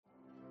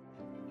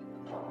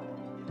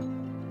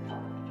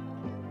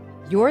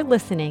You're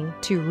listening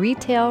to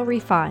Retail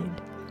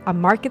Refined, a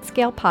market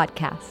scale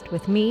podcast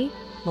with me,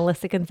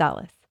 Melissa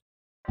Gonzalez.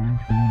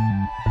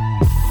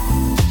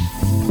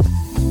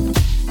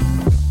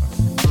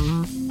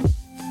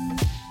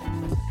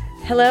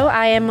 Hello,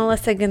 I am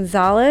Melissa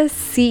Gonzalez,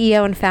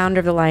 CEO and founder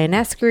of the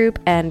Lioness Group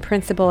and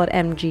principal at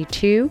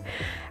MG2.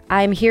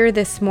 I'm here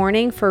this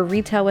morning for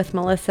Retail with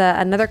Melissa,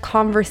 another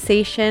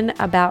conversation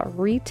about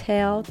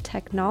retail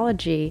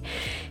technology.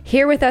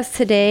 Here with us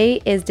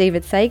today is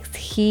David Sykes.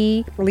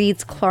 He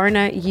leads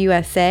Klarna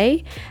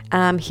USA.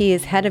 He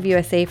is head of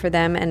USA for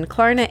them, and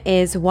Klarna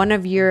is one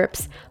of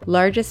Europe's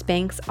largest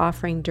banks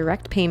offering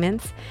direct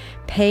payments,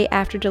 pay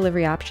after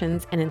delivery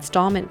options, and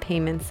installment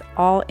payments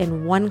all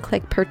in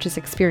one-click purchase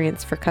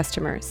experience for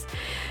customers.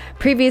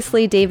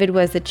 Previously, David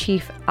was the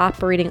Chief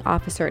Operating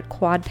Officer at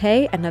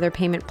QuadPay, another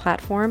payment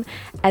platform,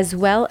 as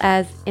well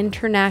as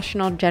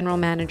International General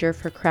Manager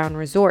for Crown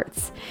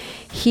Resorts.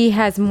 He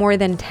has more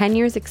than 10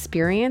 years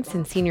experience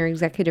in senior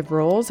executive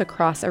roles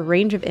across a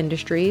range of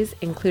industries,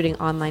 including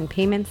online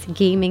payments,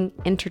 gaming,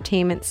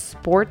 entertainment,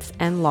 sports,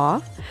 and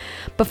law.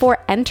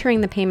 Before entering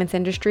the payments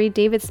industry,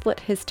 David split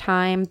his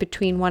time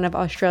between one of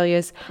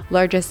Australia's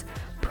largest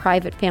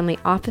private family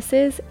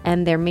offices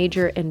and their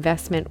major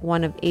investment,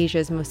 one of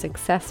Asia's most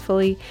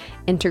successfully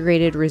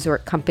integrated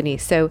resort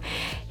companies. So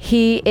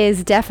he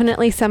is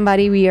definitely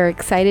somebody we are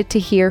excited to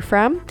hear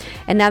from.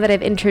 And now that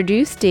I've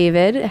introduced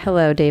David,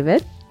 hello,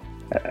 David.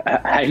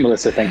 Hi,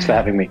 Melissa. Thanks for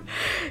having me.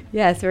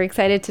 Yes, we're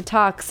excited to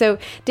talk. So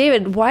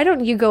David, why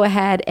don't you go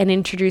ahead and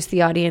introduce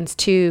the audience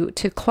to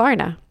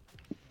Klarna?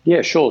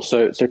 Yeah, sure.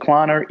 So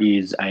Klarna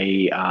is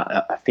a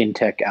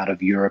fintech out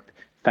of Europe,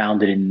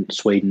 founded in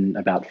Sweden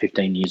about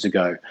 15 years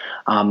ago.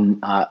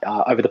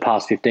 Over the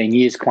past 15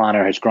 years,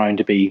 Klarna has grown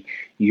to be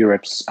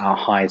Europe's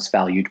highest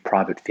valued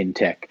private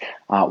fintech.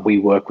 We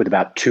work with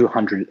about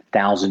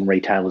 200,000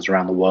 retailers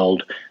around the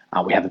world.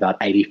 We have about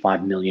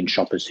 85 million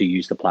shoppers who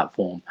use the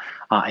platform.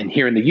 And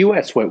here in the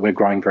US, we're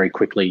growing very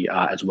quickly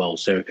as well.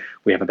 So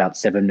we have about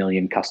 7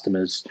 million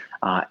customers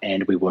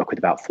and we work with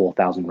about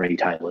 4,000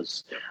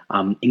 retailers,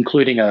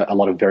 including a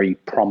lot of very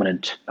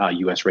prominent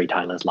US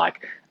retailers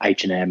like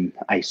H&M,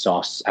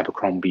 ASOS,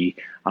 Abercrombie,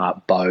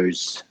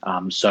 Bose.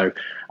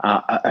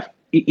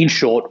 In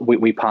short,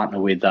 we partner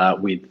with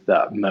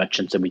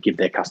merchants and we give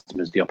their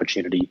customers the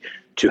opportunity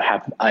to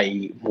have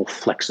a more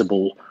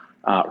flexible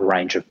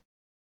range of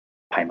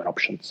payment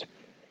options.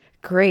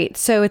 Great.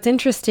 So it's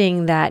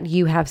interesting that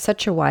you have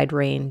such a wide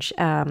range.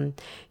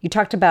 You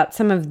talked about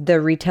some of the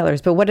retailers,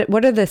 but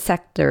what are the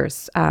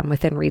sectors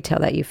within retail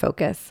that you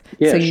focus?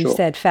 Yeah, so you sure.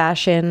 said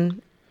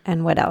fashion,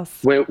 and what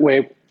else?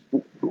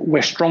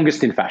 We're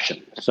strongest in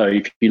fashion. So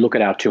if you look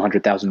at our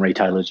 200,000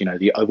 retailers,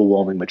 the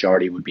overwhelming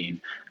majority would be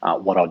in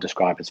what I'll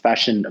describe as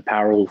fashion,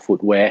 apparel,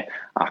 footwear,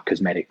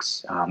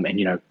 cosmetics. And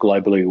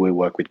globally, we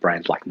work with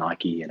brands like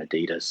Nike and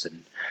Adidas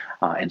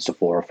and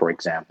Sephora, for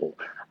example.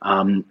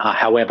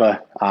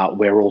 However,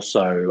 we're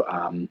also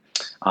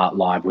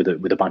live with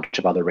a bunch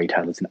of other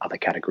retailers in other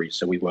categories.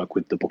 So we work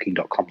with the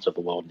Booking.coms of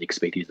the world, the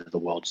Expedias of the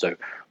world. So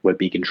we're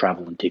big in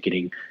travel and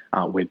ticketing.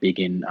 We're big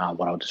in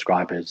what I'll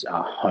describe as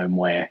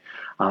homeware.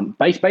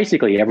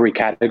 Basically, every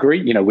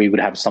category, we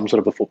would have some sort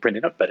of a footprint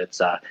in it, but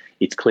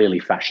it's clearly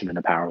fashion and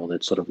apparel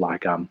that's sort of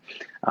like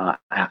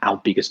our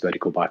biggest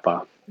vertical by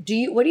far.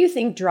 What do you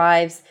think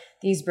drives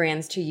these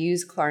brands to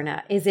use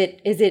Klarna? Is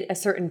it a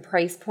certain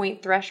price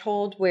point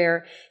threshold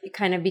where it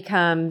kind of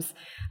becomes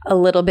a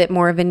little bit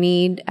more of a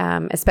need,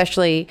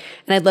 especially,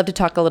 and I'd love to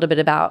talk a little bit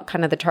about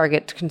kind of the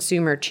target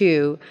consumer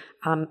too,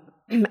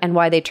 and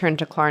why they turn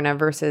to Klarna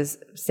versus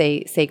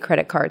say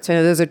credit cards. So I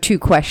know those are two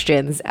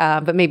questions,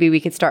 but maybe we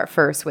could start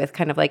first with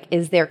kind of like,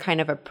 is there kind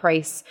of a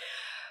price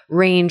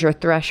range or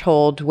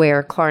threshold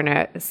where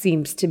Klarna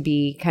seems to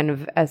be kind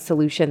of a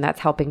solution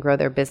that's helping grow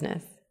their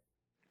business?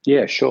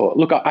 Yeah, sure.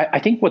 Look, I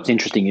think what's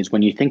interesting is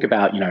when you think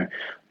about,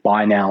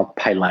 buy now,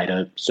 pay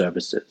later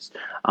services,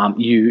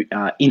 you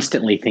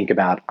instantly think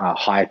about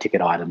higher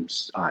ticket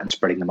items and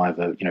spreading them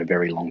over,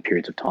 very long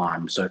periods of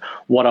time. So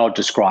what I'll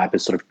describe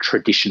as sort of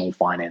traditional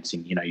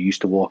financing, you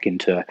used to walk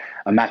into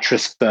a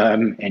mattress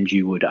firm and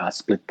you would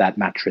split that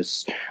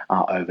mattress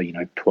over,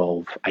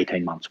 12,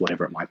 18 months,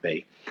 whatever it might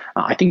be.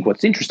 I think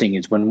what's interesting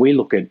is when we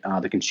look at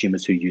the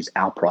consumers who use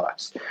our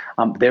products,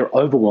 they're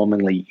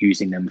overwhelmingly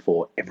using them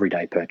for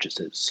everyday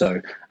purchases.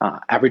 So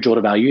average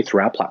order value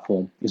through our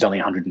platform is only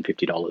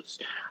 $150.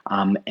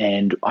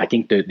 And I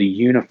think the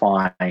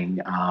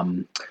unifying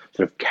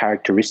sort of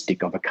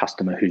characteristic of a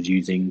customer who's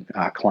using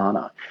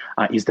Klarna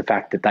is the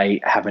fact that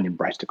they haven't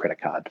embraced a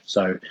credit card.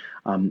 So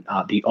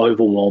the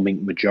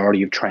overwhelming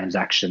majority of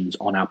transactions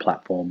on our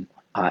platform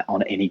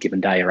on any given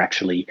day are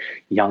actually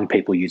young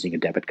people using a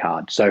debit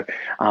card. So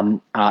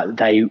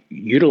they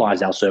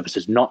utilize our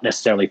services not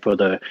necessarily for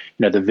the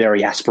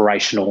very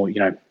aspirational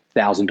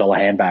 $1,000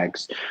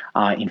 handbags.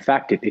 In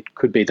fact, it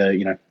could be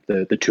the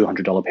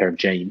 $200 pair of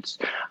jeans.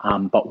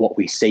 But what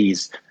we see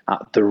is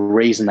the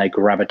reason they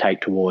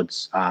gravitate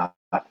towards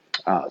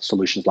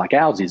solutions like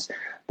ours is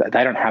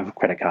they don't have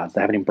credit cards.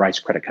 They haven't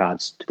embraced credit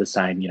cards to the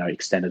same,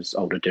 extent as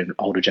older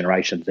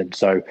generations. And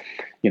so,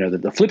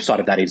 the flip side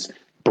of that is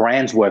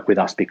brands work with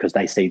us because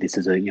they see this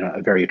as a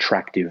very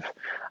attractive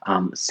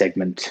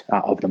segment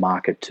of the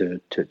market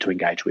to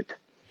engage with.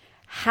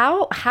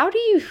 How do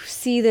you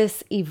see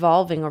this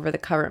evolving over the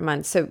current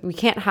months? So we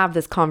can't have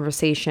this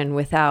conversation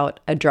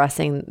without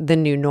addressing the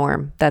new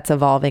norm that's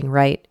evolving,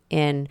 right,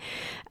 in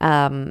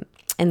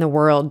the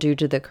world due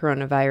to the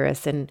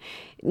coronavirus, and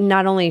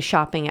not only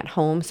shopping at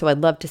home. So I'd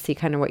love to see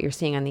kind of what you're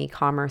seeing on the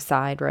e-commerce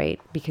side, right?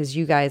 Because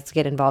you guys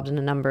get involved in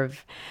a number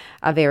of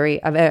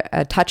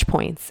touch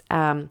points,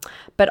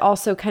 but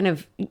also kind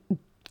of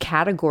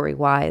category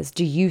wise,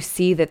 do you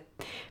see that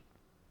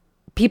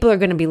people are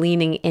going to be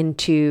leaning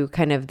into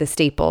kind of the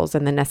staples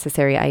and the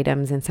necessary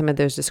items, and some of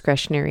those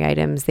discretionary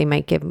items they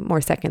might give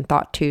more second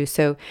thought to?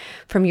 So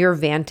from your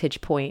vantage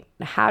point,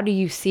 how do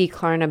you see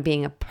Klarna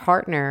being a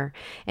partner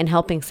in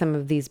helping some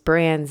of these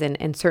brands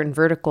and certain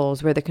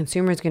verticals where the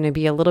consumer is going to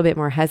be a little bit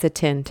more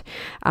hesitant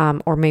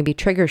or maybe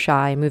trigger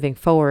shy moving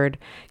forward,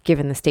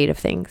 given the state of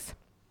things?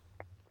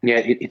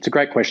 Yeah, it's a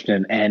great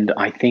question, and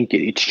I think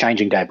it's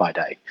changing day by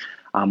day.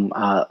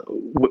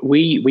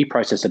 We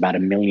process about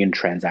 1 million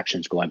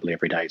transactions globally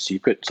every day. So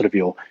you've got sort of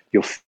your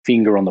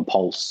finger on the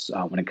pulse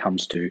when it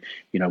comes to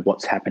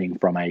what's happening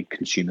from a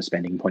consumer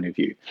spending point of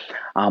view.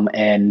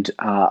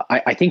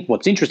 I think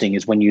what's interesting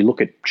is when you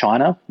look at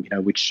China,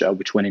 which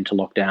went into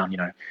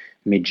lockdown,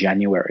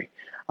 mid-January.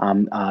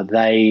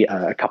 They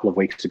a couple of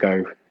weeks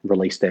ago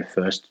released their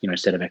first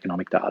set of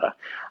economic data,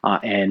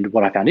 and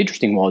what I found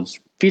interesting was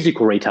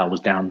physical retail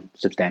was down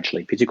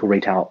substantially. Physical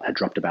retail had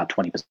dropped about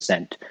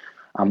 20%.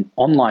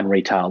 Online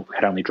retail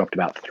had only dropped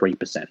about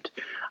 3%.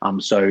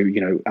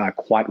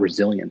 Quite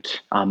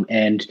resilient.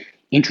 And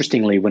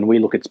interestingly, when we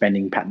look at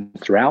spending patterns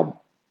through our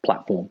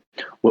platform,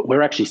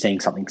 we're actually seeing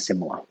something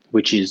similar,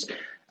 which is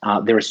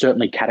there are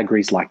certainly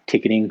categories like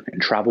ticketing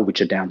and travel which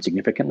are down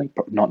significantly,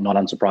 not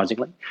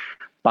unsurprisingly,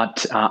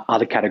 but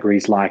other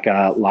categories like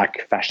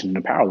fashion and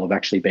apparel have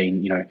actually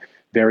been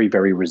very,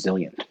 very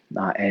resilient.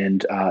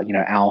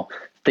 Our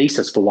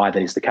thesis for why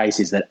that is the case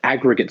is that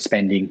aggregate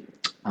spending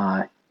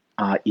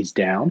is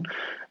down,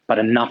 but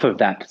enough of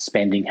that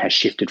spending has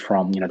shifted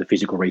from the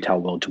physical retail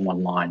world to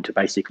online to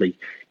basically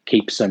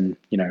keep some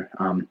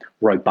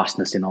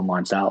robustness in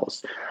online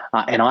sales.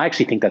 And I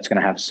actually think that's going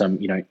to have some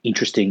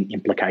interesting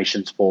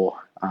implications for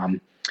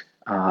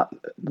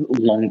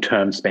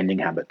long-term spending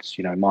habits.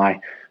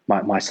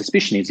 My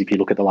suspicion is if you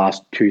look at the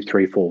last 2,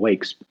 3, 4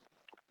 weeks,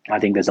 I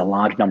think there's a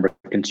large number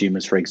of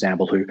consumers, for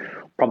example, who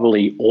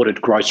probably ordered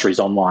groceries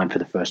online for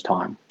the first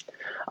time.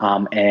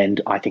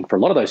 And I think for a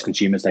lot of those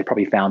consumers, they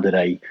probably found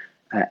it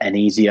an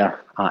easier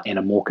and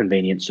a more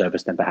convenient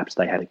service than perhaps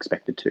they had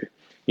expected to.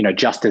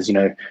 Just as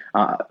a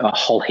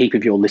whole heap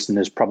of your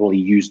listeners probably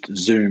used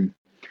Zoom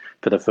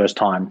for the first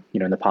time,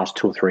 in the past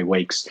 2 or 3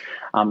 weeks.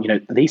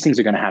 These things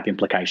are going to have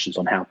implications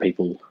on how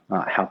people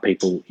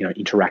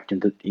interact in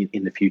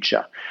the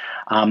future.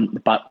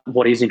 But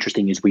what is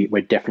interesting is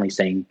we're definitely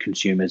seeing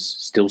consumers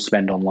still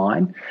spend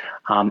online,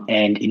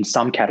 and in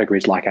some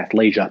categories like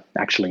athleisure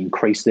actually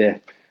increase their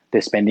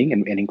spending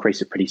and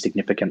increase it pretty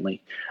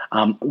significantly.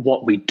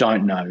 What we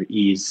don't know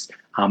is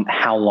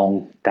how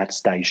long that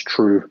stays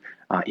true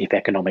if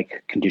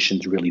economic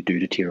conditions really do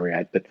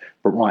deteriorate. But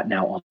right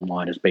now,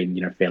 online has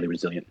been fairly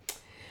resilient.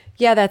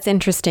 Yeah, that's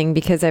interesting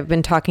because I've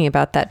been talking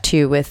about that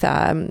too with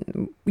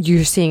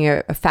you're seeing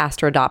a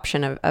faster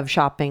adoption of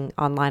shopping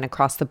online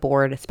across the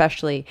board,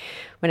 especially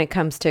when it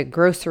comes to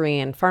grocery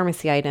and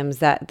pharmacy items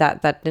that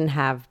didn't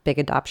have big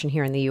adoption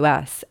here in the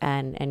US.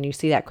 And you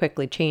see that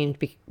quickly change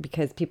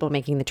because people are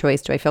making the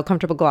choice, do I feel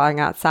comfortable going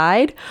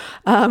outside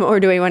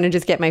or do I want to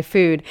just get my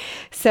food?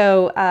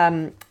 So,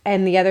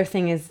 and the other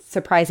thing is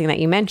surprising that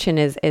you mentioned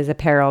is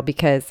apparel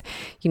because,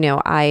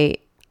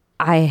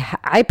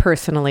 I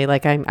personally,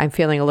 I'm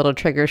feeling a little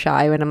trigger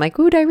shy when I'm like,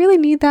 ooh, do I really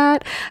need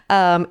that?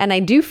 And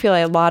I do feel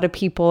like a lot of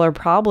people are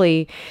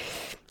probably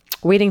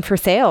waiting for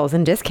sales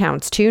and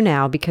discounts too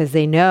now because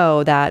they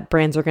know that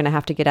brands are going to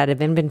have to get out of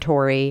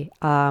inventory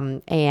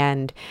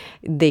and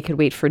they could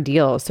wait for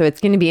deals. So it's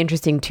going to be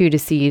interesting too to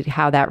see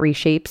how that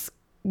reshapes,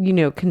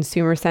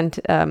 consumer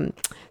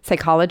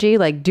psychology.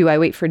 Like, do I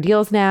wait for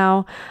deals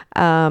now?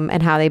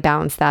 And how they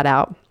balance that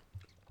out.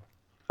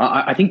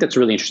 I think that's a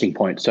really interesting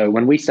point. So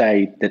when we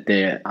say that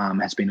there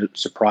has been a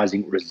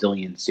surprising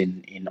resilience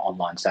in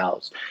online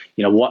sales,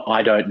 what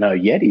I don't know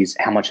yet is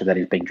how much of that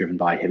is being driven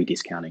by heavy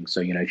discounting.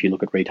 So, if you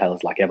look at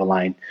retailers like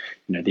Everlane,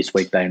 this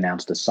week they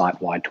announced a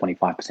site-wide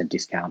 25%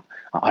 discount.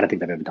 I don't think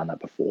they've ever done that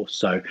before.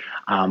 So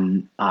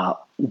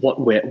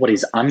what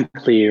is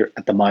unclear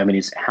at the moment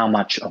is how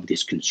much of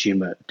this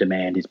consumer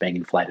demand is being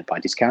inflated by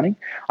discounting.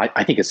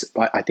 I think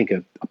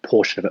a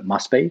portion of it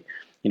must be.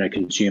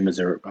 Consumers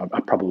are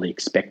probably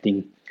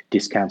expecting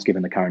discounts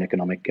given the current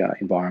economic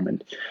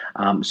environment.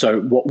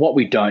 So what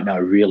we don't know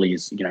really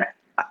is,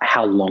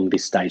 how long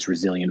this stays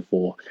resilient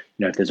for.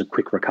 If there's a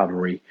quick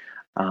recovery,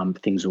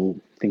 things will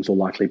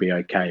likely be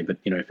okay. But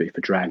if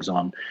it drags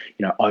on,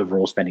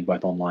 overall spending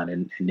both online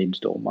and in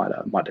store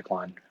might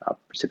decline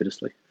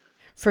precipitously.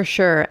 For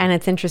sure. And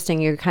it's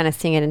interesting. You're kind of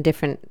seeing it in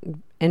different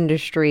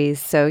industries.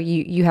 So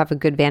you have a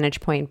good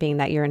vantage point being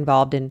that you're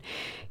involved in,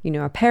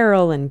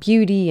 apparel and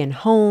beauty and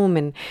home.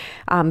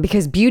 And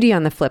because beauty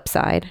on the flip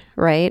side,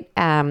 right?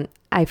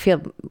 I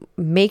feel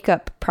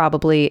makeup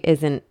probably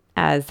isn't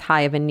as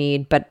high of a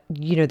need, but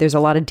there's a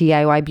lot of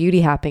DIY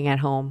beauty happening at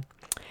home.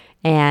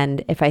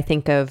 And if I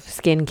think of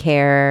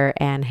skincare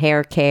and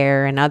hair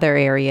care and other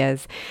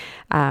areas,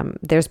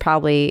 there's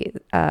probably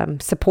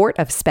support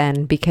of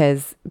spend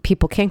because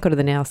people can't go to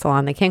the nail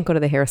salon, they can't go to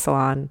the hair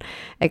salon,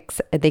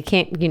 they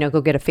can't,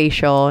 go get a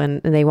facial,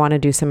 and they want to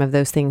do some of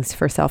those things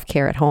for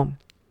self-care at home.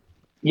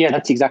 Yeah,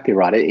 that's exactly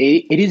right.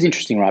 It is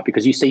interesting, right?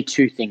 Because you see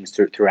two things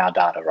through our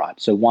data, right?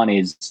 So one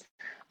is,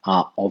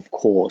 of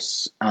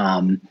course,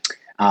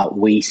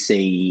 we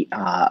see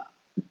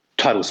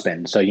total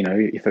spend. So,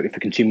 if a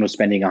consumer was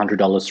spending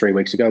 $100 3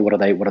 weeks ago, what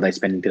are they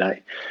spending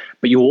today?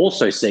 But you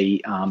also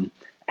see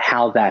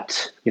how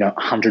that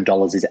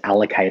 $100 is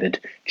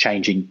allocated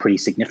changing pretty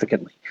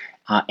significantly.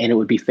 And it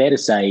would be fair to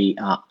say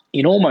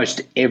in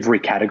almost every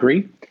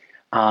category,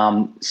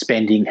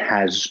 spending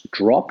has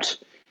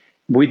dropped,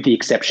 with the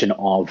exception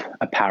of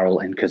apparel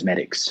and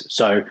cosmetics.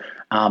 So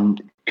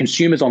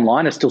consumers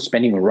online are still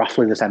spending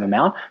roughly the same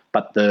amount,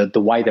 but the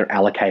way they're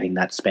allocating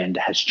that spend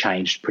has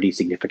changed pretty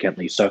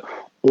significantly. So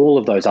all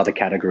of those other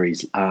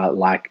categories,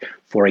 like,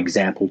 for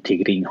example,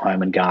 ticketing,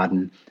 home and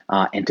garden,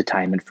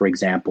 entertainment, for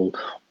example,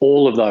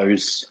 all of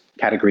those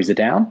categories are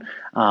down.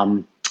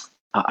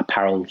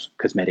 Apparel,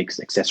 cosmetics,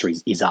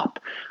 accessories is up.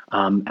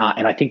 And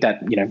I think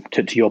that,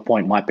 to your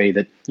point, might be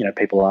that,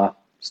 people are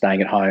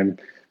staying at home.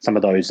 Some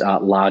of those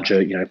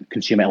larger,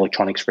 consumer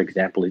electronics, for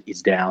example,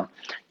 is down.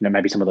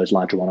 Maybe some of those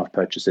larger one-off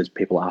purchases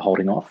people are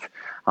holding off,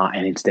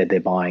 and instead they're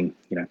buying,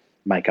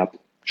 makeup,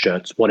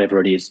 shirts, whatever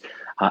it is,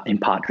 in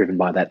part driven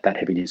by that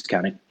heavy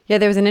discounting. Yeah,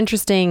 there was an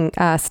interesting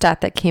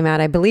stat that came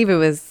out. I believe it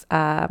was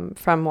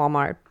from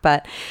Walmart,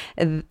 but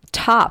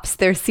tops,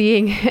 they're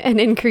seeing an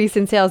increase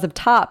in sales of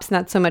tops,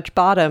 not so much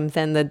bottoms.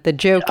 And the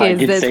joke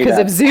is that because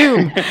of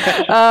Zoom.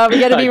 We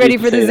got to be ready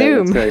for the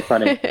Zoom. That's very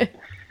funny.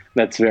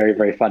 That's very,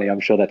 very funny.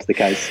 I'm sure that's the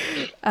case.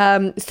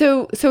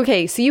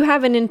 So you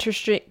have an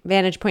interesting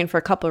vantage point for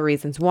a couple of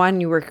reasons. One,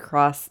 you work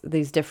across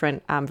these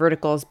different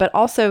verticals, but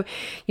also,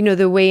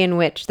 the way in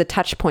which the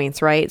touch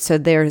points, right? So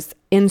there's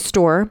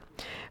in-store,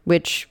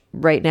 which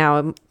right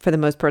now, for the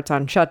most part, is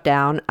on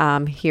shutdown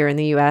here in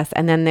the US.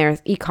 And then there's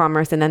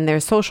e-commerce, and then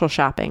there's social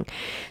shopping.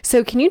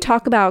 So can you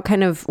talk about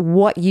kind of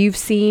what you've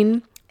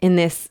seen in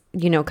this,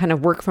 kind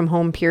of work from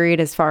home period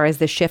as far as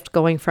the shift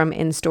going from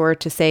in-store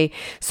to, say,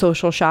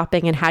 social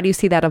shopping, and how do you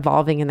see that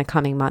evolving in the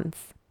coming months?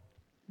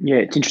 Yeah,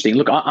 it's interesting.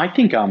 Look, I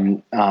think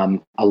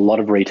a lot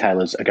of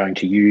retailers are going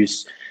to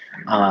use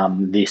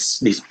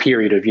this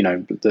period of,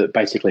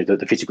 basically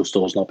the physical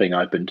stores not being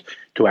opened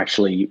to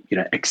actually,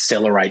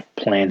 accelerate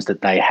plans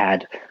that they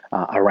had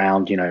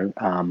around,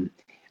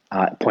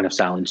 point of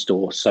sale in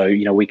store. So,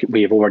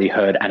 we have already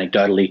heard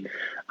anecdotally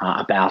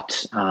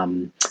about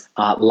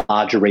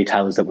larger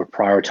retailers that were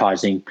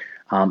prioritizing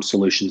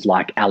solutions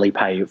like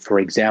Alipay, for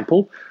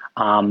example,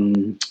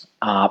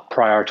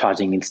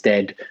 prioritizing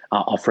instead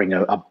offering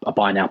a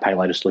buy now, pay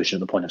later solution at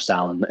the point of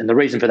sale. And the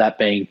reason for that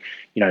being,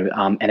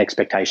 an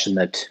expectation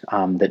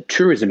that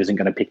tourism isn't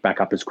going to pick back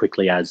up as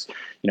quickly as,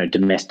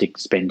 domestic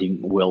spending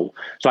will.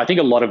 So I think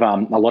a lot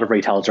of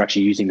retailers are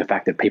actually using the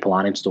fact that people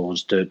aren't in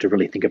stores to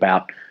really think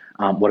about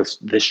what is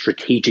the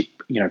strategic,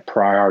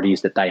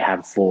 priorities that they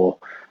have for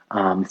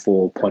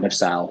point of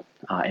sale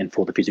and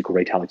for the physical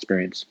retail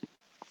experience.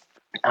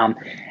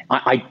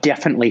 I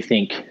definitely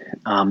think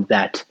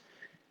that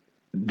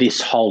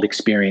this whole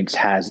experience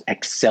has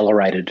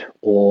accelerated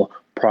or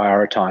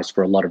prioritized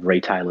for a lot of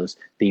retailers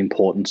the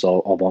importance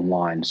of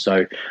online.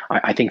 So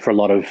I think for a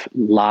lot of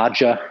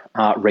larger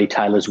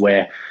retailers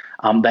where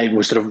they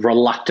were sort of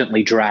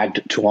reluctantly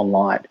dragged to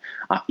online,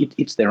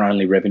 it's their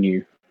only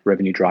revenue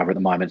driver at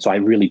the moment. So I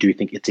really do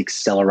think it's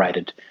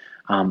accelerated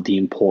the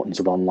importance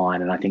of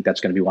online. And I think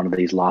that's going to be one of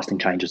these lasting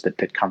changes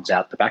that comes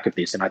out the back of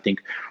this. And I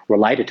think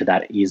related to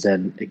that is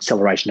an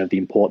acceleration of the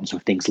importance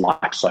of things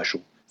like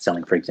social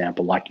selling, for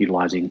example, like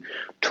utilizing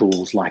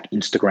tools like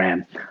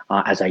Instagram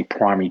as a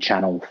primary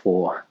channel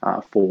for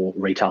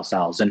retail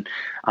sales. And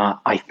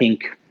I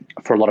think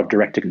for a lot of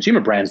direct-to-consumer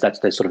brands, that's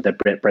their sort of their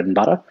bread and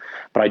butter.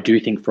 But I do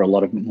think for a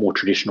lot of more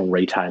traditional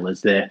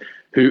retailers,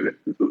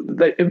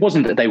 it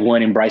wasn't that they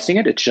weren't embracing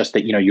it. It's just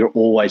that you're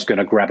always going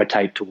to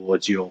gravitate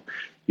towards your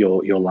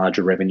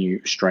larger revenue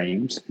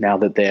streams. Now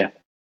that they're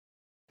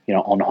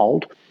on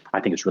hold, I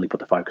think it's really put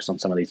the focus on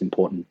some of these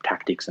important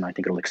tactics, and I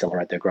think it'll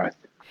accelerate their growth.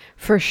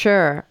 For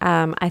sure.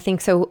 I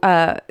think so.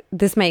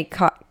 This may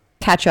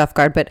catch you off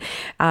guard, but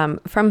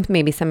from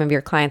maybe some of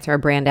your clients or a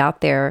brand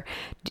out there,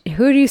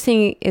 who do you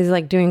think is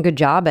like doing a good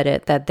job at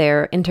it, that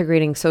they're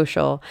integrating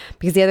social?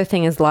 Because the other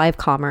thing is live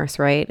commerce,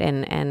 right?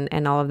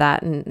 And all of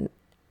that. And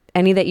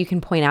any that you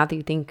can point out that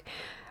you think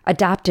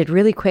adapted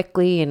really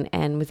quickly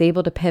and was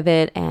able to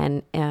pivot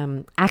and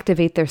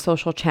activate their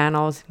social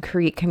channels,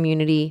 create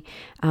community,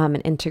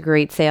 and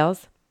integrate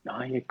sales?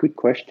 Oh, yeah, good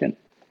question.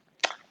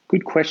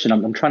 Good question.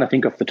 I'm trying to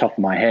think off the top of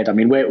my head. I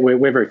mean,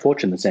 we're very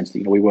fortunate in the sense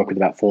that we work with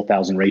about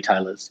 4,000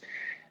 retailers,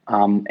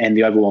 and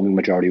the overwhelming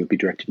majority would be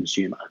direct to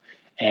consumer.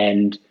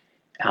 And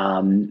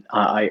I'm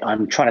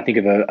trying to think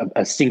of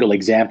a single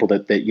example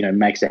that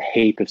makes a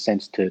heap of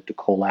sense to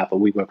call out. But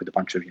we work with a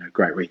bunch of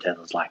great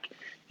retailers like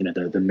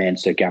the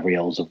Manso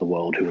Gabriels of the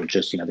world, who are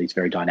just these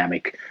very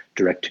dynamic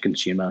direct to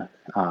consumer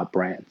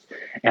brands.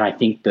 And I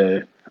think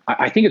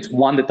it's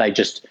one that they're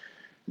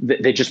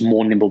just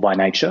more nimble by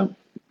nature.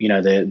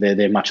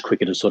 They're much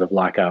quicker to sort of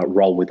like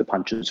roll with the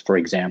punches. For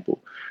example,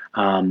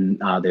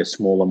 they're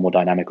smaller, more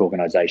dynamic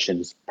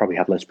organizations, probably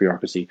have less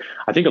bureaucracy.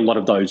 I think a lot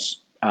of those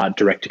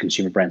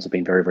direct-to-consumer brands have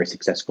been very, very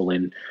successful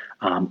in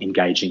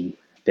engaging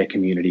their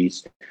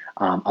communities.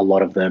 A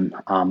lot of them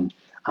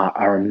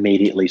are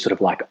immediately sort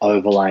of like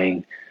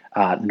overlaying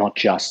not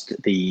just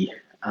the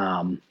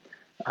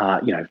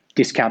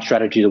discount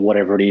strategy or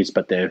whatever it is,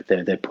 but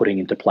they're putting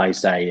into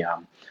place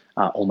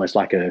almost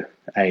like a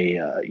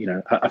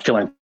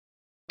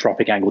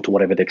philanthropic angle to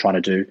whatever they're trying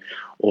to do,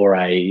 or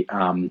a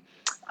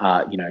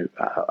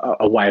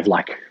way of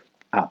like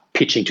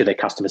pitching to their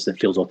customers that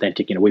feels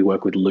authentic. We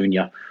work with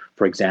Lunya,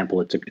 for example.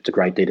 It's a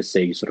great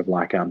D2C sort of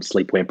like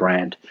sleepwear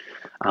brand.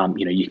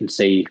 You can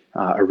see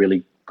a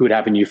really good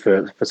avenue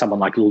for someone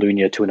like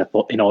Lunya to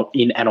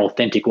in an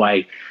authentic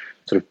way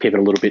sort of pivot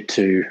a little bit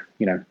to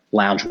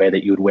loungewear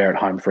that you would wear at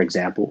home, for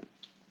example.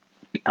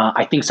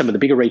 I think some of the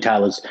bigger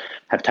retailers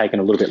have taken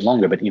a little bit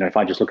longer, but if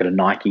I just look at a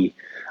Nike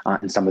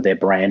and some of their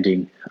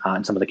branding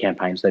and some of the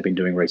campaigns they've been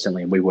doing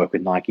recently, and we work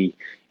with Nike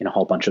in a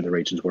whole bunch of the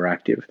regions we're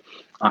active,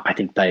 I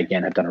think they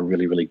again have done a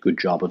really, really good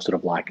job of sort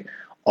of like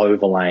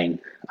overlaying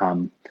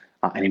an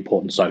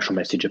important social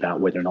message about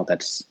whether or not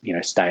that's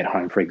stay at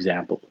home, for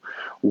example,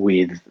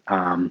 with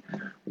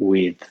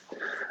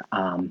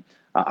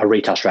a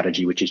retail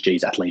strategy, which is,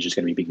 geez, athleisure is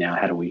going to be big now.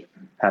 How do we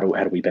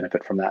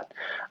benefit from that?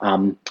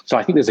 So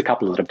I think there's a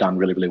couple that have done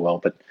really, really well,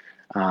 but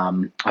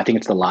I think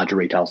it's the larger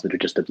retailers that are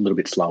just a little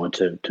bit slower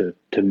to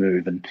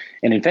move. And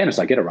in fairness,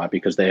 I get it, right,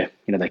 because they're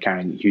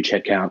carrying a huge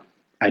headcount.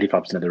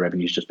 85% of their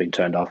revenue's just been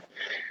turned off.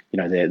 A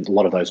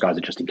lot of those guys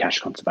are just in cash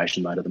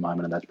conservation mode at the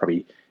moment, and that's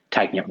probably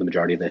taking up the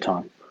majority of their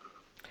time.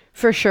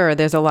 For sure.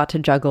 There's a lot to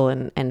juggle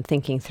and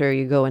thinking through.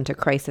 You go into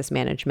crisis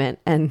management,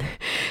 and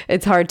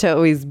it's hard to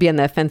always be on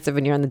the offensive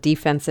when you're on the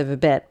defensive a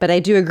bit. But I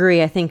do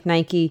agree. I think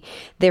Nike,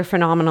 they're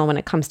phenomenal when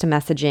it comes to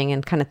messaging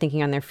and kind of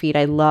thinking on their feet.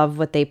 I love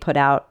what they put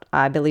out,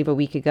 I believe a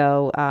week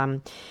ago.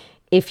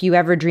 If you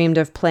ever dreamed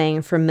of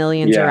playing for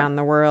millions around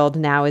the world,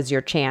 now is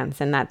your chance.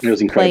 And that's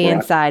play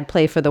inside,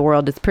 play for the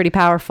world. It's pretty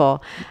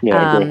powerful.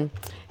 Yeah,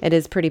 it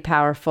is pretty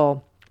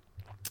powerful.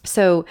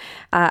 So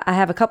I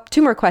have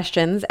two more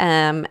questions,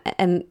 and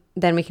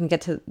then we can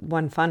get to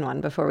one fun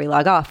one before we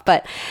log off.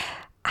 But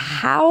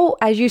how,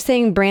 as you're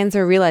saying, brands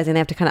are realizing they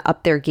have to kind of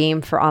up their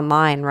game for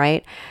online,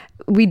 right?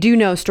 We do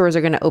know stores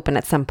are going to open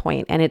at some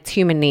point, and it's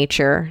human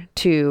nature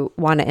to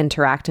want to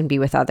interact and be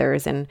with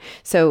others. And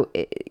so,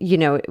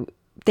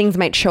 things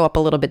might show up a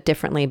little bit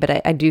differently,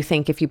 but I do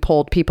think if you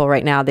polled people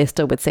right now, they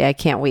still would say, I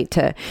can't wait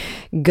to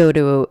go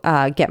to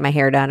get my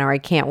hair done, or I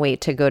can't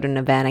wait to go to an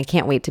event. I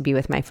can't wait to be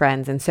with my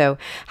friends. And so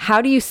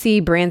how do you see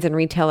brands and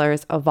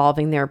retailers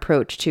evolving their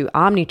approach to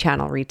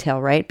omni-channel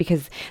retail, right?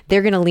 Because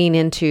they're going to lean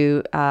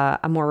into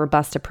a more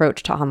robust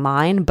approach to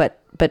online, but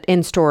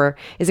in-store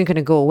isn't going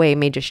to go away, it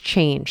may just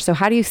change. So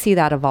how do you see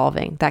that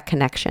evolving, that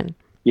connection?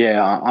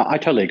 Yeah, I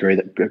totally agree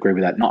with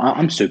that. No,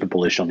 I'm super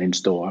bullish on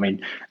in-store. I mean,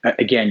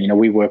 again,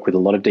 we work with a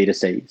lot of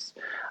D2Cs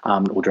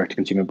or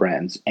direct-to-consumer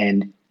brands,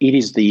 and it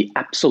is the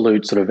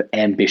absolute sort of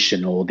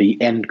ambition or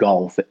the end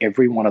goal for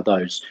every one of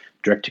those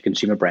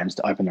direct-to-consumer brands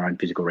to open their own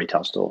physical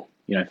retail store.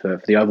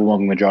 For the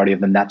overwhelming majority of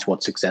them, that's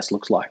what success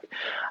looks like.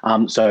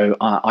 So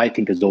I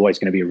think there's always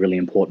going to be a really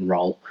important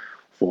role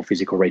for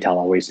physical retail.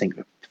 I always think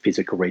that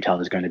physical retail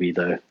is going to be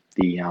the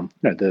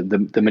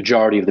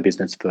majority of the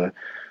business for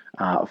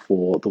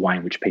the way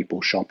in which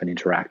people shop and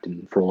interact,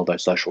 and for all of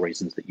those social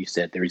reasons that you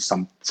said. There is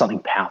something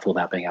powerful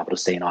about being able to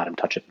see an item,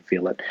 touch it, and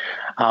feel it.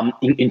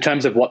 In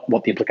terms of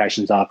what the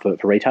implications are for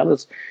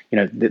retailers,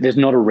 there's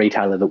not a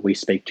retailer that we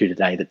speak to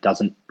today that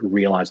doesn't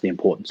realize the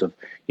importance of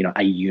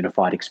a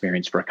unified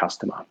experience for a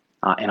customer.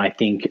 And I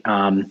think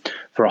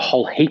for a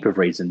whole heap of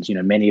reasons,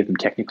 many of them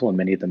technical and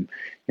many of them,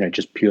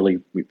 just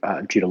purely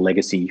due to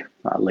legacy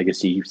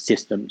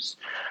systems,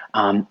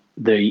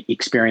 the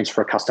experience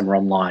for a customer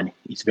online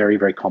is very,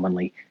 very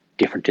commonly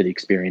different to the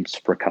experience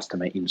for a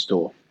customer in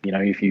store.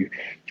 If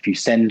you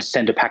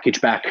send a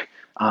package back,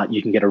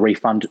 you can get a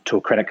refund to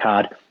a credit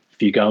card.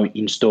 If you go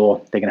in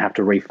store, they're going to have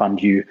to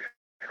refund you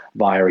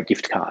via a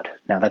gift card.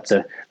 Now that's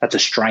a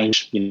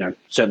strange,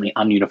 certainly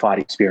ununified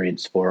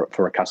experience for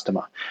a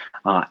customer.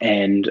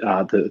 And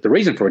the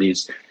reason for it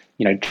is,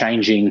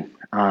 changing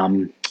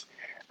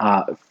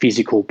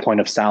physical point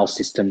of sale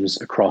systems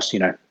across,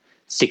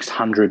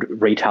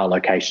 600 retail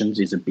locations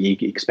is a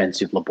big,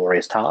 expensive,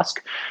 laborious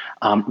task.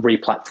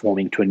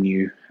 Replatforming to a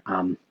new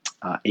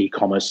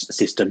e-commerce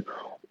system,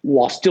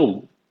 while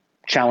still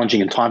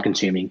challenging and time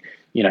consuming,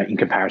 in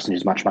comparison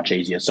is much, much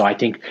easier. So I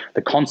think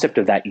the concept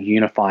of that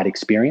unified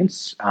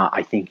experience,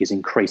 I think, is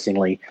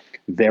increasingly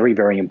very,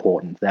 very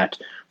important. That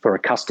for a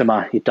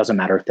customer, it doesn't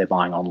matter if they're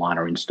buying online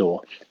or in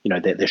store.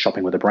 They're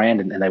shopping with a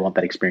brand and they want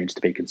that experience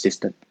to be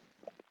consistent.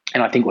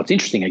 And I think what's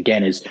interesting,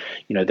 again, is,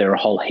 there are a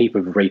whole heap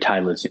of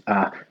retailers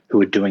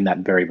who are doing that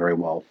very, very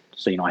well.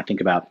 So, I think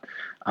about,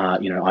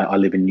 I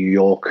live in New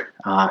York,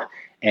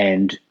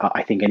 and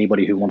I think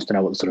anybody who wants to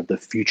know what sort of the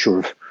future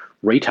of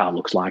retail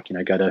looks like,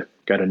 go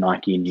to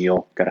Nike in New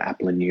York, go to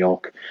Apple in New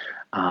York,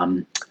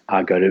 go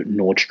to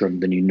Nordstrom,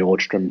 the new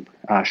Nordstrom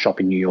shop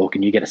in New York,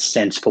 and you get a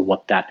sense for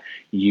what that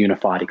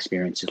unified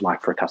experience is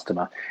like for a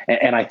customer.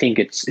 And I think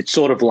it's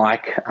sort of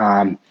like,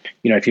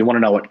 if you want to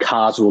know what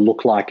cars will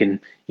look like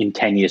in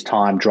 10 years'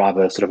 time, drive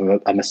a sort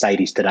of a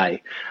Mercedes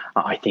today.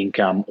 I think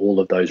all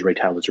of those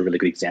retailers are a really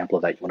good example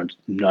of that. You want to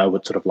know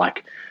what sort of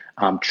like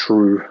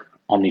true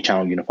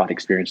omni-channel unified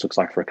experience looks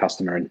like for a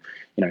customer, and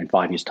in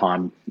 5 years'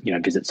 time,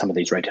 visit some of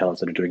these retailers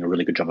that are doing a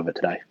really good job of it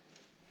today.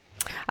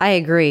 I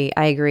agree.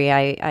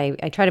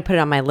 I try to put it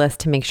on my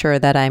list to make sure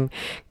that I'm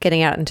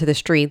getting out into the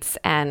streets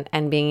and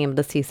being able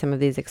to see some of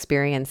these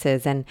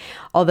experiences. And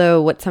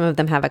although what some of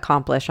them have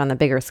accomplished on the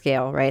bigger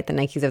scale, right, the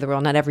Nikes of the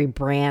world, not every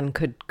brand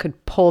could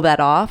pull that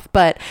off,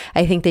 but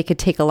I think they could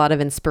take a lot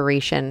of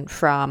inspiration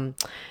from,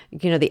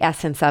 the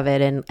essence of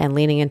it and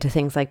leaning into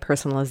things like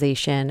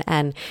personalization.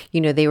 And,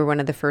 they were one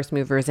of the first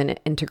movers in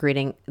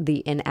integrating the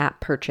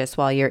in-app purchase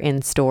while you're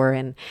in store.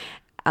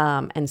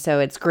 And so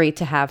it's great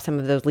to have some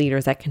of those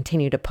leaders that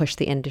continue to push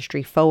the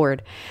industry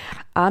forward.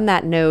 On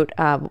that note,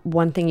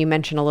 one thing you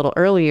mentioned a little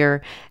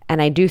earlier,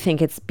 and I do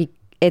think it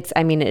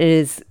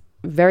is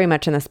very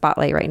much in the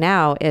spotlight right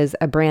now, is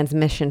a brand's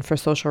mission for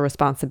social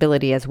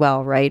responsibility as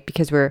well, right?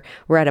 Because we're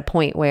at a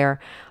point where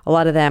a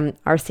lot of them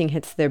are seeing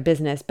hits to their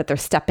business, but they're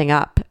stepping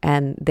up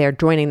and they're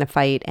joining the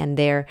fight and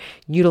they're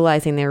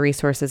utilizing their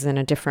resources in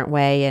a different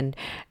way. And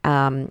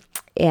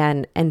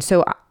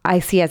so I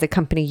see, as a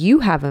company, you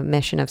have a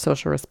mission of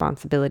social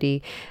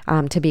responsibility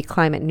to be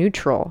climate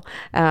neutral.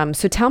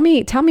 So tell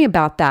me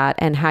about that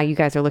and how you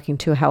guys are looking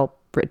to help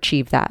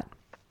achieve that.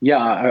 Yeah,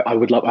 I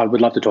would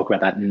love to talk about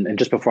that. And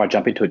just before I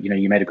jump into it,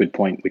 you made a good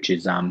point, which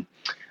is,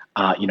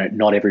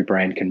 not every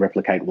brand can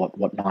replicate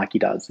what Nike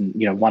does.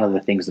 And, one of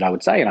the things that I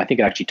would say, and I think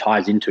it actually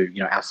ties into,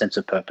 our sense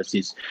of purpose,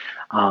 is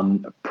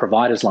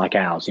providers like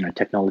ours,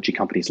 technology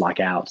companies like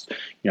ours,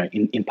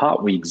 in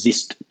part, we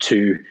exist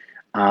to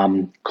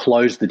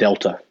close the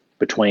delta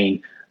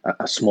between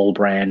a small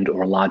brand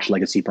or a large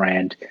legacy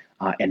brand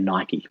and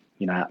Nike.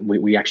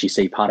 We actually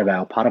see part of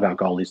our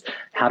goal is,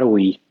 how do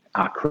we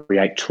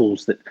create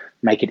tools that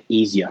make it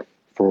easier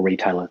for a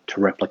retailer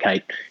to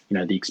replicate,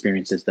 the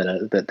experiences that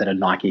a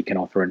Nike can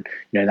offer. And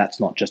that's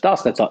not just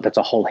us. That's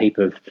a whole heap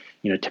of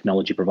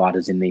technology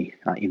providers in the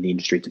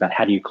industry. It's about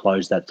how do you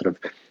close that sort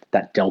of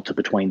that delta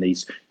between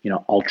these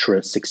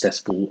ultra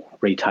successful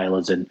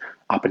retailers and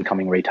up and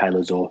coming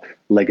retailers or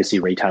legacy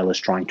retailers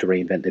trying to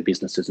reinvent their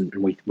businesses. And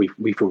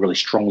we feel really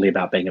strongly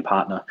about being a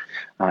partner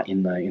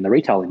in the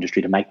retail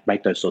industry to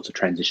make those sorts of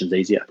transitions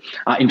easier.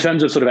 In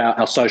terms of sort of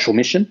our social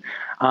mission,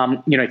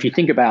 if you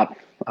think about,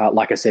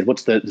 like I said,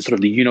 what's the sort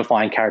of the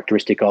unifying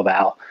characteristic of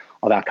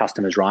our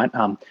customers, right?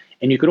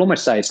 And you could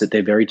almost say it's that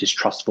they're very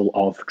distrustful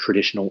of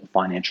traditional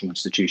financial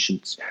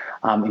institutions.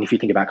 And if you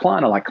think about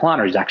Klarna, like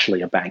Klarna is actually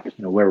a bank.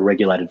 We're a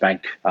regulated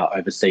bank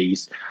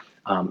overseas.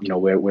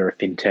 We're a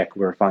fintech,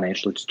 we're a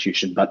financial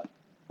institution, but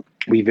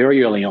we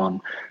very early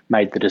on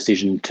made the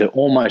decision to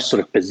almost sort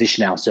of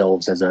position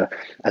ourselves as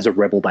a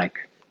rebel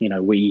bank.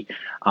 We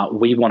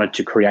wanted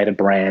to create a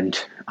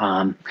brand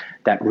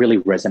that really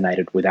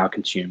resonated with our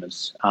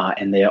consumers,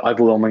 and they're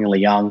overwhelmingly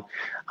young.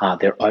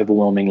 They're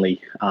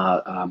overwhelmingly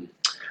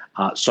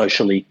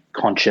socially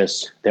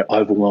conscious. They're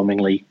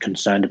overwhelmingly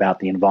concerned about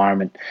the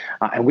environment,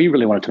 and we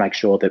really wanted to make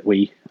sure that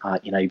we,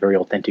 in a very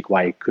authentic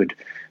way, could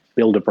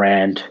build a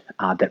brand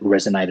that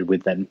resonated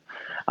with them.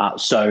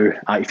 So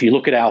if you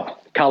look at our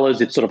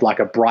colors, it's sort of like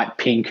a bright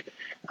pink.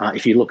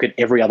 If you look at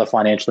every other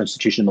financial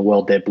institution in the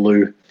world, they're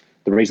blue.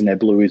 The reason they're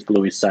blue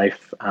is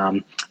safe.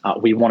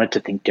 We wanted to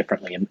think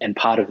differently, and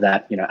part of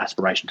that,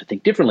 aspiration to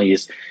think differently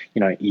is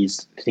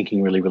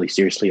thinking really, really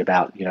seriously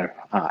about,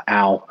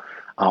 our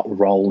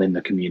role in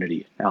the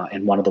community.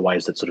 And one of the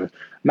ways that sort of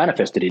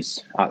manifested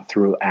is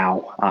through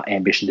our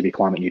ambition to be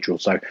climate neutral.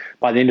 So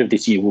by the end of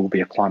this year, we'll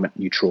be a climate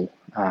neutral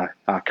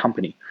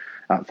company,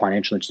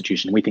 financial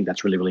institution. We think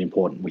that's really, really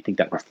important. We think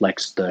that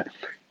reflects the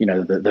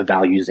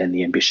values and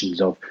the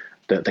ambitions of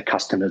the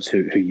customers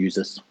who use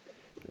us.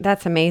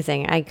 That's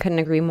amazing. I couldn't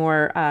agree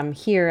more.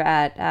 Here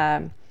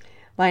at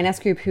Lioness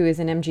Group, who is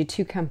an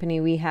MG2 company,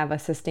 we have a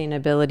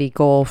sustainability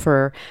goal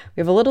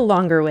we have a little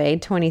longer way,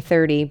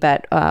 2030,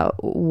 but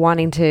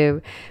wanting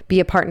to be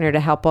a partner to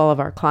help all of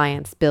our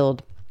clients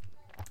build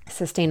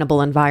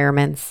sustainable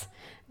environments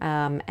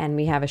And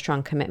we have a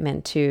strong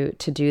commitment to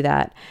do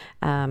that,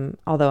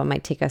 although it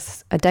might take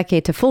us a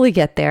decade to fully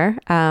get there.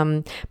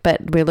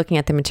 But we're looking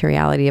at the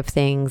materiality of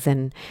things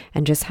and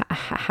just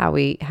how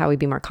we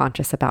be more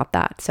conscious about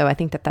that. So I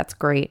think that that's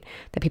great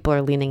that people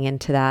are leaning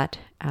into that.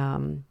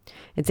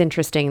 It's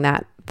interesting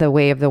that the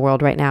way of the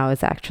world right now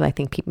is actually, I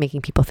think,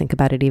 making people think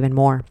about it even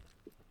more.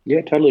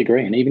 Yeah, totally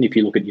agree. And even if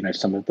you look at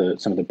some of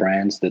the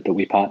brands that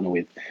we partner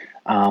with,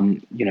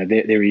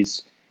 there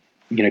is,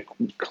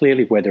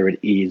 clearly, whether it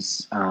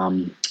is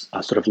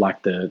sort of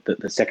like the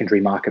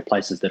secondary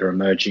marketplaces that are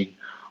emerging,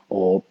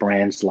 or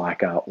brands like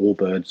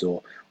Allbirds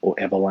or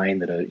Everlane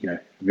that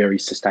are very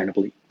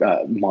sustainably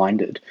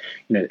minded,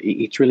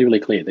 it's really, really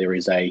clear there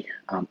is an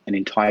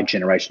entire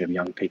generation of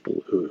young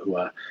people who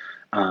are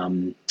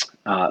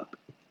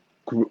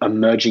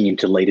emerging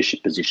into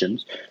leadership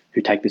positions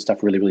who take this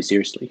stuff really, really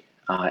seriously.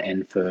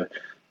 And for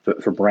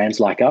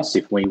brands like us,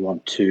 if we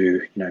want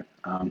to,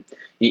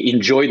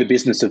 enjoy the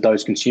business of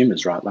those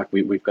consumers, right? Like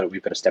we've got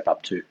to step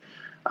up to.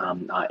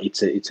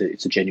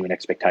 It's a genuine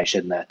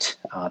expectation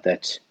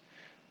that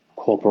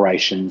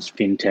corporations,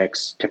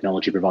 fintechs,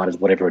 technology providers,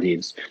 whatever it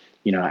is,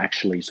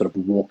 actually sort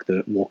of walk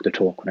the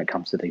talk when it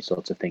comes to these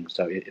sorts of things.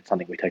 So it's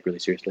something we take really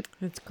seriously.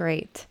 That's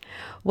great.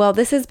 Well,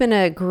 this has been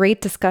a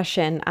great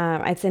discussion.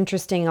 It's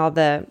interesting all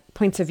the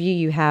points of view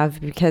you have,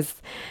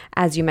 because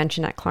as you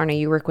mentioned at Klarna,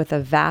 you work with a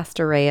vast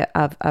array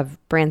of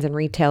brands and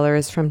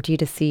retailers, from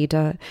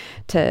D2C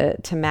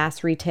to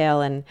mass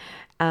retail and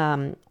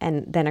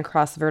then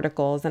across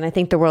verticals. And I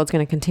think the world's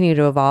going to continue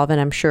to evolve,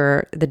 and I'm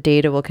sure the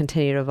data will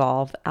continue to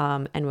evolve,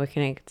 and we're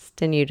going to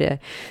continue to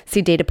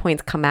see data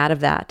points come out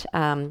of that.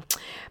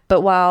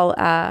 But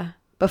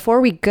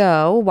before we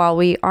go, while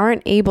we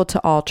aren't able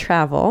to all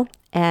travel,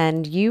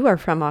 and you are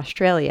from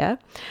Australia,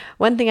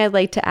 one thing I'd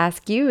like to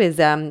ask you is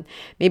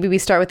maybe we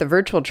start with a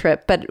virtual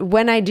trip, but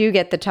when I do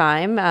get the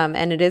time,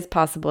 and it is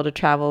possible to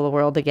travel the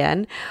world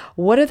again,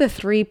 what are the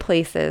 3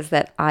 places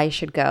that I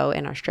should go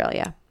in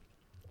Australia?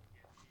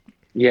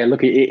 Yeah,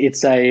 look,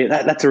 that's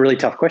a really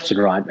tough question,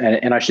 right?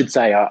 And I should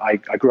say I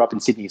grew up in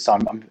Sydney, so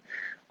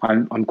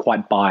I'm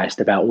quite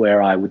biased about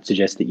where I would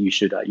suggest that you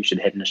should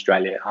head in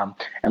Australia.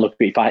 And look,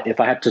 if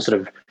I had to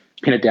sort of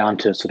pin it down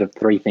to sort of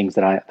 3 things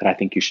that I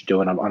think you should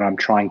do, and I'm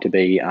trying to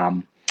be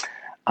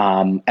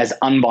as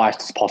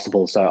unbiased as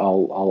possible, so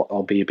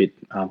I'll be a bit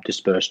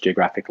dispersed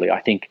geographically.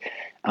 I think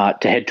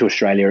to head to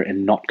Australia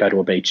and not go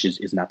to a beach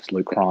is an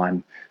absolute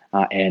crime.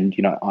 And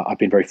I've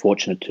been very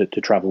fortunate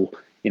to travel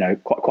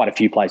quite a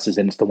few places,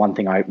 and it's the one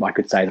thing I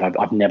could say that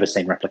I've never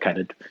seen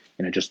replicated,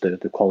 just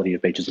the quality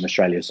of beaches in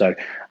Australia. So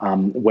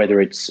whether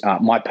it's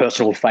my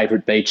personal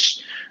favourite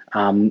beach,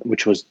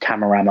 which was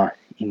Tamarama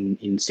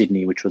in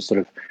Sydney, which was sort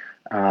of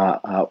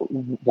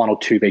 1 or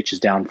 2 beaches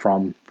down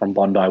from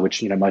Bondi,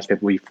 which most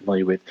people will be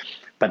familiar with,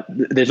 but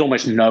there's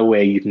almost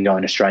nowhere you can go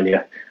in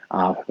Australia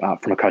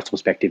from a coastal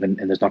perspective, and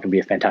there's not going to be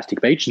a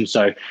fantastic beach. And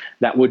so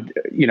that would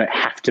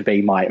have to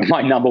be my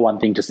number one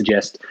thing to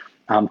suggest.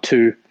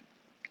 2,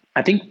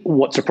 I think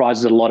what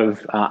surprises a lot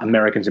of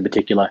Americans in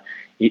particular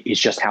is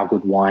just how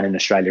good wine in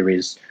Australia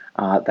is.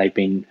 They've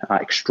been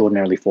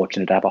extraordinarily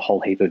fortunate to have a whole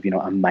heap of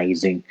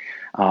amazing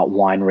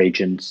wine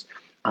regions,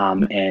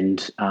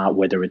 and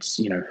whether it's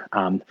the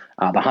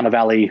Hunter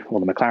Valley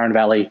or the McLaren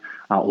Valley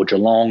or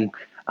Geelong,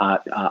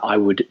 I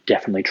would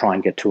definitely try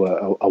and get to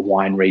a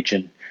wine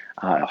region.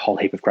 A whole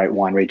heap of great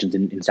wine regions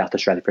in South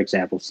Australia, for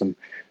example, some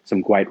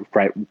great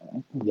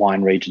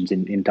wine regions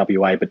in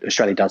WA, but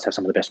Australia does have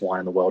some of the best wine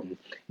in the world and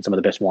some of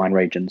the best wine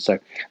regions. So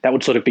that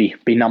would sort of be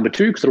number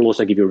 2, because it'll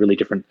also give you a really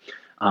different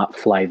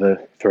flavour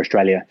for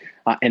Australia.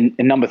 And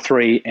number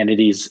 3, and it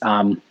is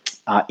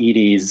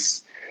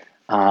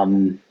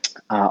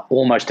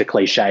almost a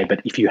cliche,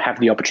 but if you have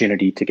the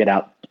opportunity to get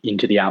out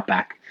into the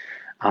outback,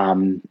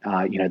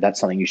 that's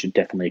something you should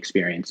definitely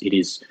experience. It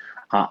is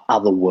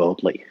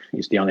otherworldly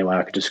is the only way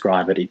I could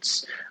describe it.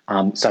 It's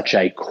such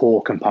a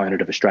core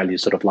component of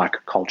Australia's sort of like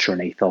culture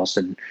and ethos,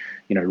 and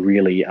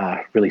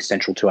really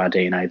central to our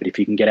DNA. But if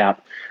you can get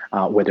out,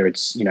 whether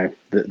it's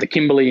the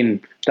Kimberley in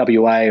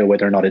WA, or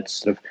whether or not it's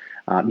sort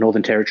of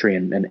Northern Territory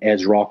and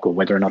Ayers Rock, or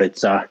whether or not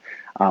it's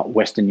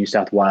Western New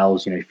South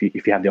Wales, if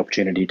you have the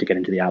opportunity to get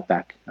into the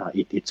outback,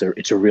 it's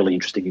a really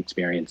interesting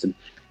experience, and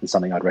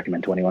something I'd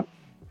recommend to anyone.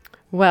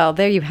 Well,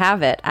 there you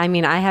have it. I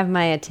mean, I have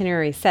my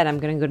itinerary set. I'm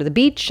going to go to the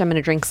beach. I'm going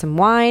to drink some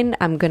wine.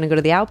 I'm going to go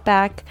to the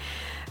outback.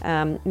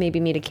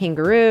 Maybe meet a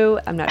kangaroo.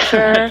 I'm not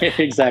sure.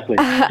 Exactly.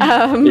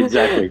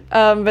 Exactly.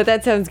 But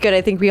that sounds good.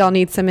 I think we all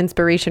need some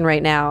inspiration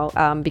right now,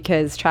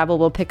 because travel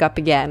will pick up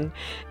again.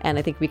 And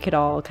I think we could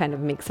all kind of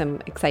make some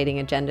exciting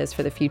agendas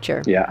for the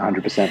future. Yeah,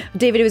 100%.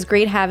 David, it was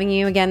great having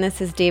you. Again, this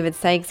is David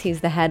Sykes.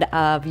 He's the head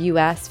of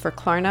US for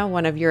Klarna,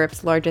 one of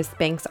Europe's largest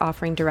banks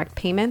offering direct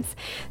payments.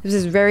 This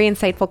is a very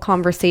insightful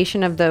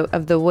conversation of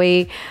the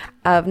way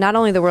of not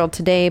only the world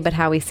today, but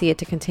how we see it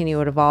to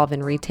continue to evolve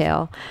in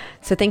retail.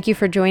 So thank you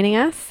for joining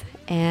us,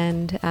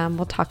 and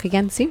we'll talk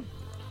again soon.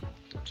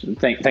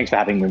 Thanks for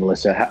having me,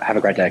 Melissa. Have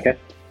a great day, okay?